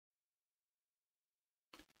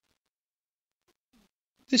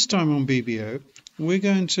This time on BBO, we're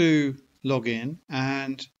going to log in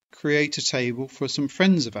and create a table for some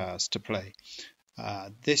friends of ours to play.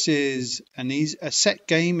 This is a set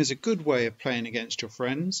game is a good way of playing against your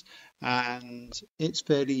friends, and it's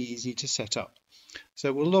fairly easy to set up.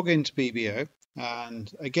 So we'll log into BBO, and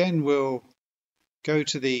again we'll go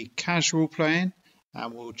to the casual playing,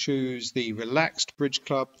 and we'll choose the relaxed bridge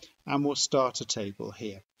club, and we'll start a table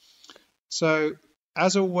here. So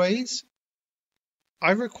as always,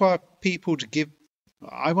 I require people to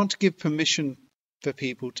I want to give permission for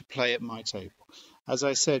people to play at my table. As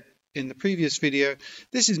I said in the previous video,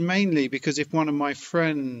 this is mainly because if one of my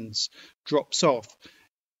friends drops off,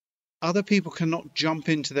 other people cannot jump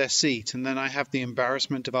into their seat, and then I have the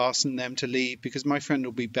embarrassment of asking them to leave because my friend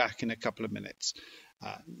will be back in a couple of minutes.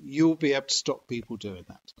 You'll be able to stop people doing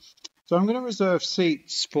that. So I'm going to reserve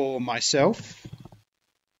seats for myself,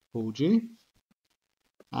 Paul G,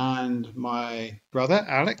 and my brother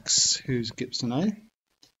Alex, who's Gibson A,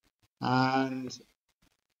 and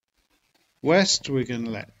West, we're going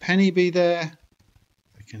to let Penny be there.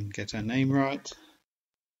 I can get her name right.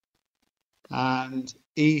 And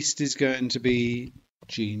East is going to be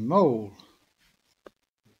Jean Mole.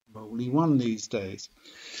 Moley one these days.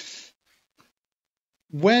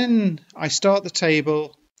 When I start the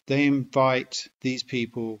table, they invite these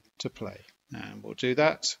people to play. And we'll do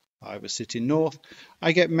that. I was sitting north.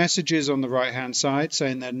 I get messages on the right hand side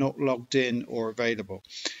saying they're not logged in or available.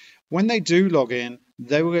 When they do log in,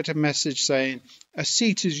 they will get a message saying a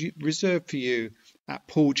seat is reserved for you at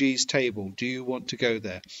Paul G's table. Do you want to go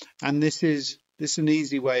there? And this is an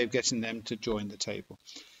easy way of getting them to join the table.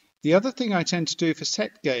 The other thing I tend to do for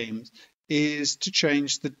set games is to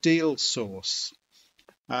change the deal source.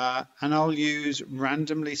 And I'll use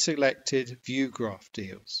randomly selected view graph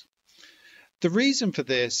deals. The reason for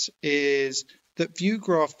this is that view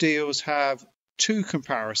graph deals have two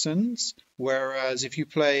comparisons, whereas if you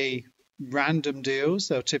play random deals,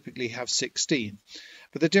 they'll typically have 16.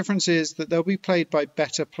 But the difference is that they'll be played by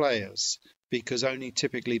better players because only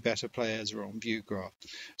typically better players are on view graph.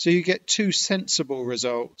 So you get two sensible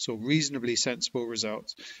results or reasonably sensible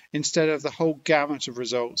results instead of the whole gamut of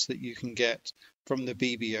results that you can get from the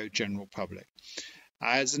BBO general public.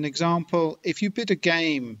 As an example, if you bid a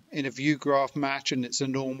game in a view graph match and it's a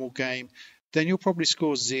normal game, then you'll probably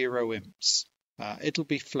score 0 imps. It'll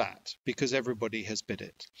be flat because everybody has bid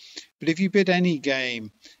it. But if you bid any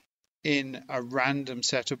game in a random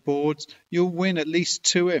set of boards, you'll win at least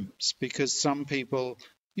 2 imps because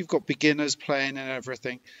you've got beginners playing and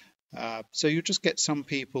everything. So you'll just get some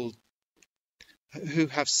people who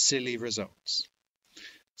have silly results.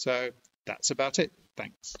 So that's about it.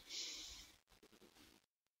 Thanks.